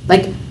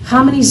 Like,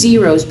 how many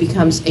zeros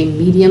becomes a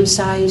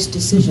medium-sized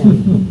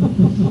decision?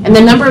 And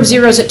the number of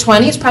zeros at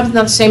 20 is probably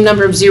not the same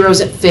number of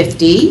zeros at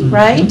 50,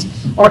 right?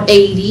 Or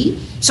 80.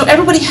 So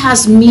everybody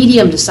has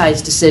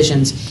medium-sized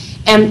decisions.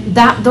 And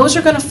those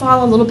are going to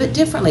fall a little bit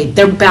differently.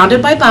 They're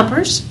bounded by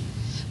bumpers,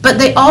 but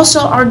they also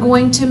are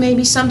going to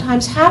maybe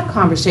sometimes have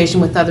conversation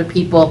with other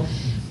people.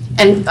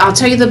 And I'll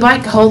tell you the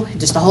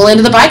whole end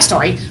of the bike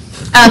story.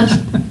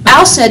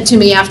 Al said to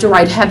me after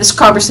I'd had this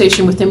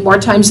conversation with him more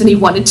times than he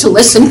wanted to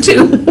listen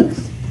to,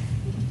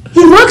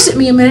 he looks at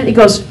me a minute and he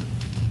goes,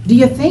 do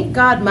you think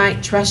God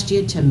might trust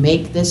you to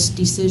make this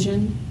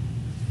decision?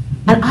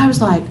 And I was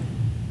like,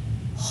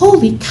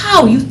 holy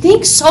cow, you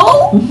think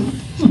so?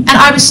 And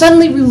I was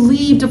suddenly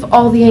relieved of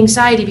all the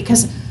anxiety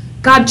because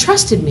God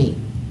trusted me,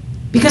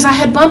 because I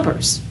had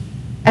bumpers.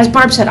 As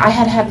Barb said, I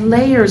had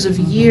layers of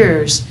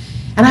years,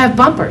 and I have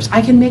bumpers.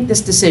 I can make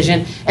this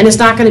decision, and it's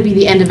not going to be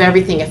the end of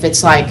everything if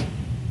it's like,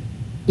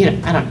 I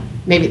don't know,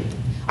 maybe,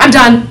 I'm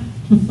done.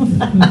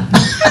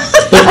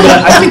 But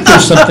I think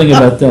there's something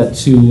about that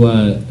too.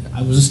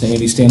 I was listening to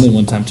Andy Stanley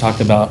one time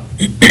talk about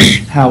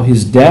how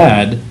his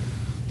dad,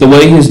 the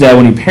way his dad,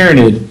 when he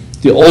parented,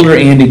 the older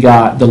Andy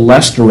got, the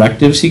less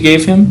directives he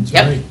gave him.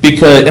 Yep.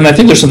 Because, and I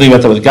think there's something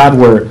about that with God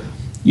where,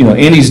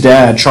 Andy's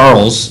dad,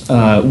 Charles,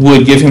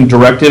 would give him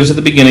directives at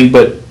the beginning,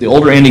 but the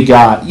older Andy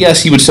got,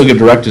 yes, he would still give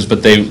directives,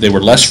 but they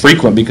were less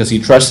frequent because he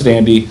trusted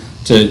Andy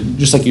to,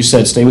 just like you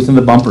said, stay within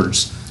the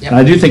bumpers. Yep. And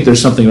I do think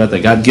there's something about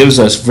that. God gives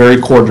us very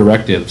core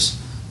directives,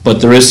 but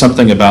there is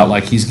something about,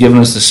 like, he's given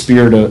us the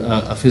spirit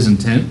of his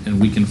intent, and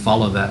we can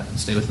follow that and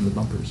stay within the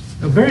bumpers.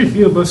 Now, very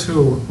few of us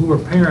who are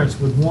parents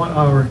would want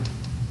our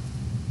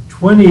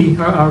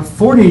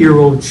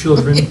 40-year-old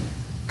children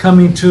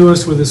coming to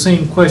us with the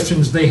same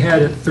questions they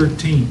had at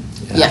 13.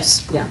 Yeah.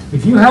 Yes. Yeah.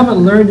 If you haven't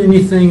learned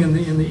anything in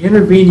the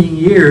intervening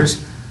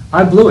years,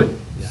 I blew it.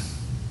 Yeah.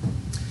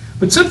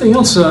 But something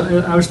else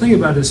I was thinking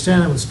about as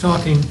Shannon was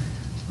talking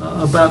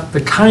about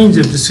the kinds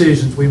of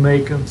decisions we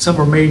make. Some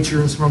are major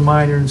and some are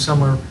minor and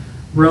some are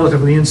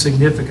relatively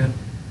insignificant.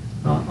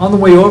 On the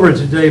way over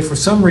today, for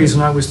some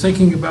reason, I was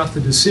thinking about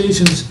the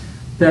decisions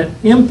that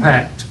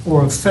impact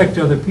or affect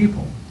other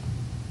people.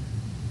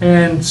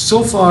 And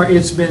so far,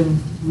 it's been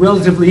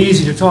relatively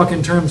easy to talk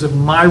in terms of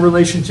my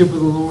relationship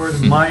with the Lord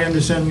and my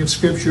understanding of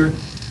Scripture.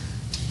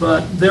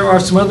 But there are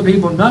some other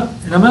people, and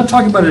I'm not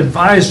talking about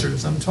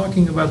advisors, I'm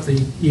talking about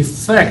the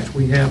effect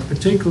we have,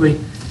 particularly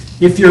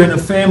if you're in a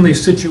family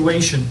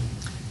situation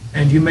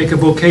and you make a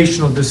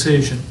vocational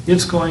decision.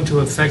 It's going to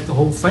affect the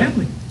whole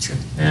family, Sure.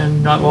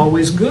 and not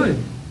always good.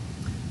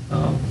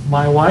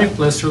 My wife,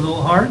 bless her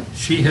little heart,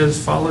 she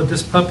has followed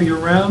this puppy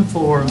around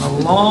for a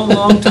long,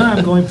 long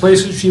time, going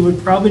places she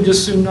would probably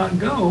just soon not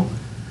go.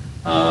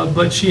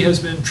 But she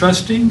has been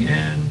trusting,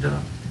 and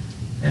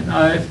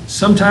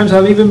sometimes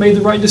I've even made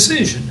the right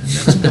decision,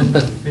 and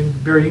that's been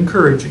very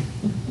encouraging.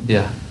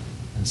 Yeah,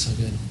 that's so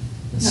good.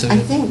 That's so I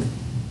good. think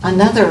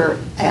another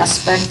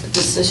aspect of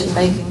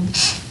decision-making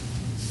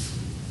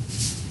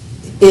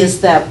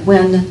is that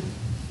when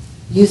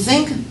you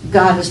think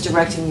God is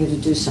directing you to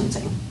do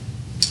something,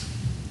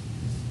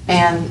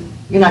 and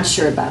you're not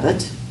sure about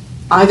it,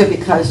 either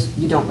because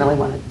you don't really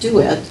want to do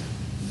it,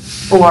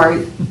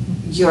 or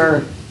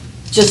you're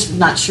just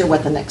not sure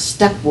what the next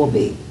step will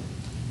be.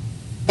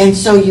 And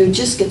so you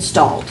just get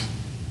stalled.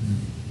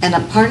 And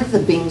a part of the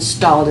being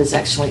stalled is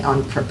actually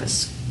on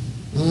purpose.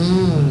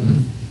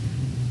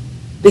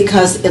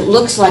 Because it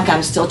looks like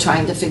I'm still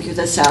trying to figure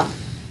this out,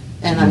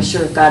 and I'm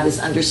sure God is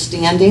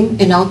understanding,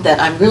 that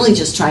I'm really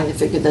just trying to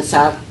figure this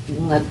out,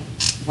 and that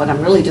what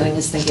I'm really doing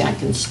is thinking I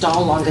can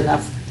stall long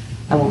enough.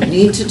 I won't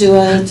need to do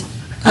it.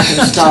 I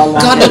can stall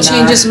long enough. God will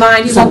change his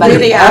mind. He won't Somebody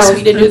really ask else-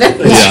 me to do that.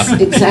 Yes, Yeah.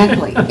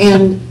 exactly.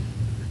 And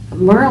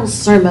Merle's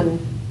sermon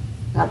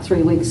about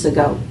 3 weeks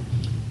ago,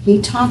 he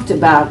talked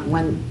about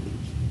when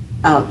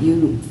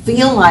you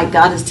feel like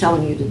God is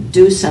telling you to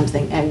do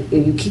something, and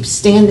you keep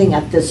standing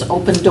at this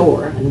open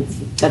door, and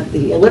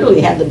he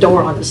literally had the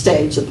door on the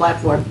stage, the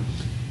platform,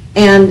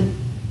 and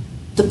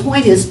the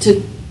point is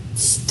to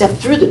step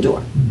through the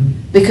door,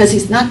 because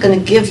he's not going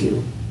to give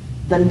you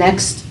the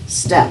next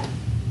step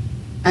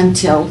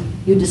until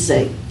you just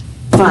say,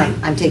 fine,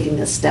 I'm taking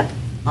this step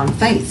on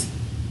faith.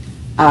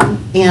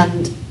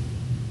 And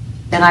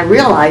I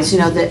realized,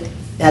 that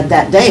at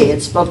that day,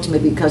 it spoke to me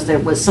because there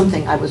was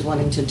something I was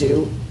wanting to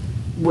do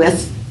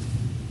with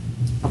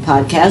a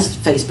podcast,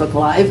 Facebook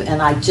Live,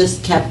 and I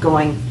just kept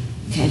going,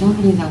 okay, I don't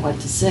really know what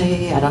to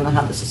say. I don't know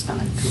how this is going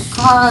to come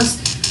across.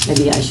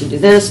 Maybe I should do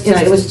this.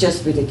 It was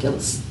just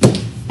ridiculous.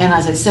 And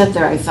as I sat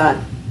there, I thought,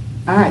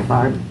 all right,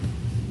 Barb,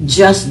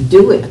 just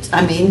do it.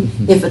 I mean,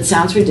 if it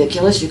sounds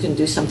ridiculous, you can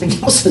do something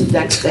else the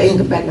next day and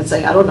come back and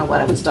say, I don't know what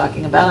I was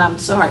talking about. I'm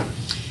sorry.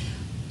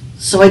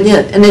 So I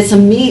did. And it's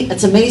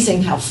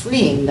amazing how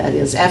freeing that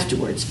is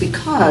afterwards,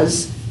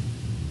 because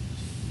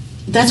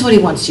that's what he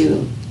wants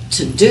you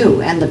to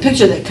do. And the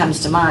picture that comes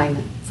to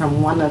mind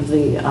from one of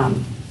the,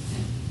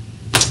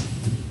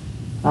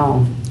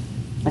 I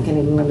can't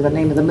even remember the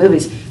name of the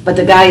movies, but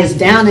the guy is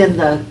down in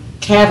the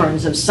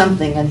caverns of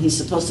something, and he's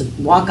supposed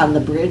to walk on the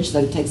bridge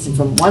that takes him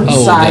from one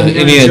side.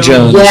 Indiana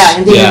Jones. Yeah,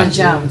 Indiana Yeah.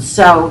 Jones.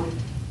 So,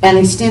 and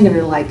he's standing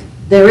there like,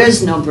 there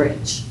is no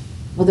bridge.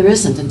 Well, there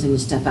isn't until you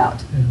step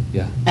out.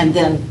 Yeah. And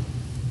then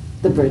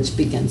the bridge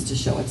begins to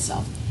show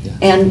itself. Yeah.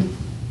 And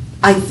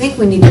I think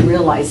we need to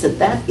realize that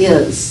that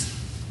is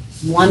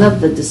one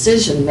of the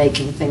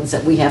decision-making things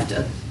that we have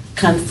to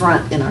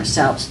confront in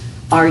ourselves.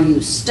 Are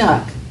you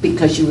stuck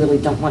because you really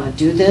don't want to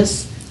do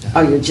this? Yeah.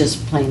 Or you're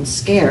just plain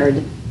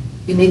scared?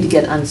 You need to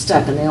get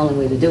unstuck, and the only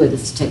way to do it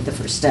is to take the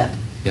first step.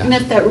 Yeah. And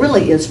if that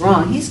really is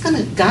wrong,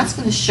 God's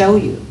going to show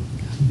you.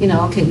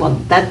 Okay, well,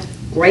 that's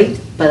great,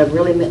 but I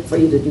really meant for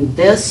you to do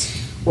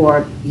this,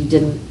 or you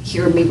didn't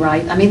hear me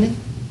right. I mean,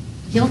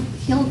 he'll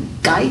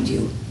guide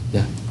you.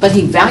 Yeah. But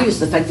he values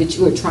the fact that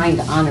you are trying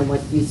to honor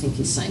what you think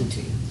he's saying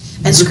to you.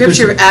 And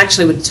Scripture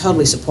actually would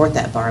totally support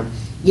that, Barb.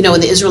 When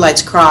the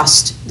Israelites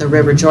crossed the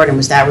River Jordan,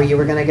 was that where you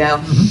were going to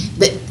go?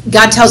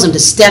 God tells them to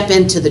step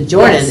into the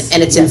Jordan, Yes,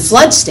 and it's yes. in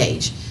flood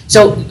stage.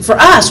 So for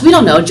us, we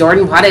don't know,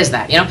 Jordan, what is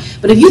that,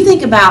 But if you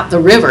think about the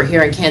river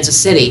here in Kansas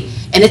City,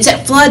 and it's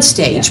at flood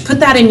stage, put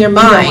that in your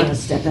don't mind. wanna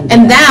step into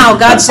And that. now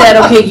God said,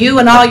 okay, you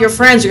and all your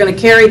friends are going to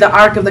carry the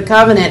Ark of the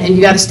Covenant, and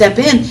you got to step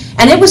in.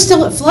 And it was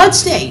still at flood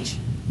stage.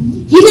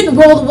 He didn't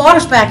roll the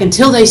waters back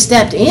until they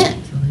stepped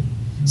in.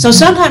 So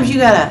sometimes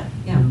you Yeah.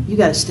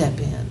 gotta step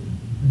in.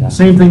 The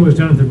same thing was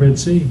done at the Red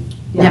Sea,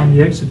 Yeah. in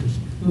the Exodus.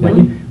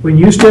 When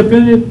you step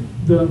in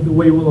it, the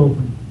way will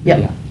open.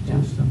 Yep.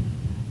 Just,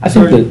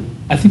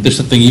 I think there's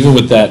something even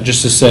with that,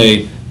 just to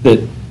say that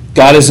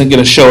God isn't going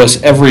to show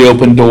us every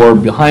open door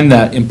behind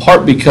that, in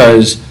part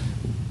because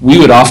we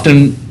would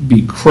often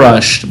be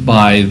crushed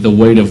by the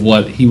weight of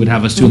what He would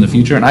have us do in the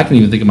future. And I can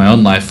even think of my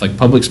own life, like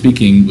public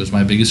speaking was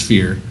my biggest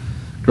fear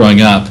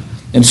growing up.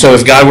 And so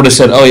if God would have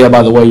said, oh yeah,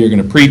 by the way, you're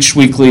going to preach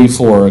weekly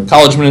for a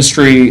college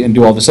ministry and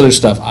do all this other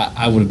stuff,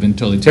 I would have been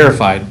totally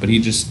terrified. But He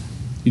just,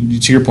 to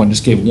your point,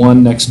 just gave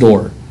one next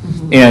door.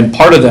 And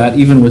part of that,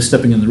 even with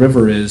stepping in the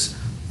river, is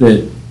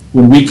that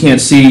when we can't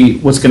see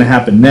what's going to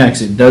happen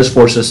next, it does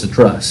force us to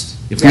trust.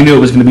 If we knew it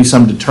was going to be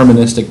some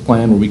deterministic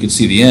plan where we could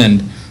see the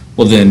end,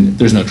 well then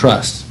there's no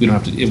trust. We don't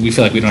have to. We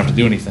feel like we don't have to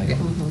do anything.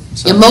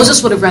 So,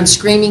 Moses would have run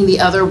screaming the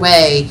other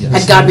way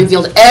had God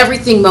revealed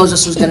everything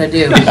Moses was going to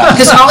do.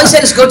 Because all He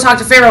said is go talk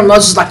to Pharaoh, and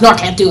Moses was like, no, I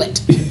can't do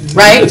it.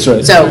 Right? That's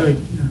right. So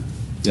really,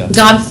 yeah.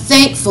 God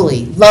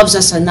thankfully loves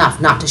us enough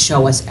not to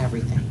show us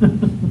everything.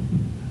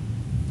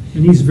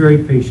 And He's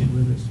very patient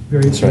with us,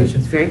 very That's right.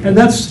 patient. Very And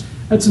that's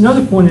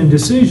another point in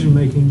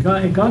decision-making.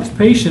 God's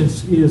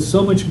patience is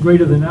so much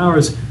greater than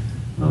ours.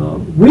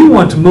 We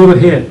want to move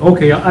ahead.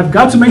 Okay, I've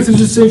got to make this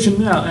decision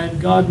now. And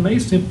God may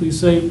simply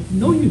say,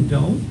 no, you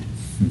don't.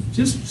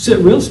 Just sit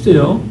real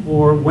still,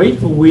 or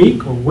wait a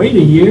week, or wait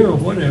a year, or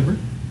whatever.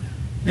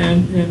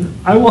 And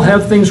I will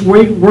have things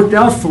worked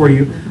out for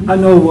you. I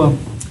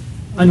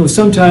know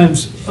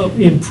sometimes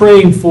in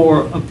praying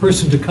for a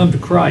person to come to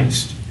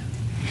Christ,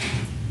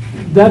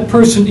 that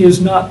person is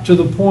not to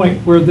the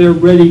point where they're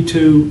ready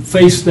to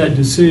face that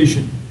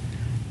decision.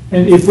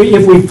 And if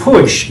we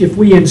push, if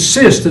we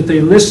insist that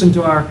they listen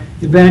to our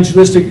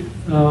evangelistic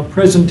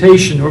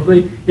presentation, or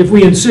if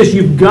we insist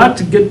you've got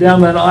to get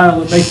down that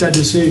aisle and make that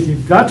decision,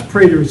 you've got to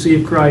pray to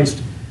receive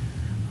Christ,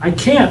 I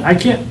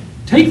can't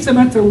take them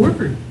at their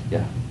word.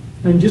 yeah,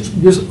 And just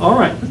all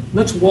right,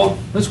 let's walk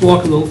a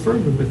little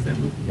further with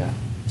them. yeah,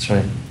 that's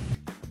right.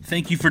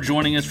 Thank you for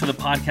joining us for the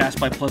podcast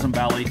by Pleasant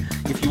Valley.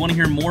 If you want to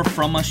hear more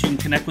from us, you can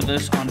connect with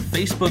us on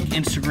Facebook,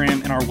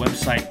 Instagram, and our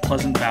website,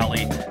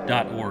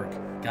 pleasantvalley.org.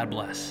 God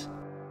bless.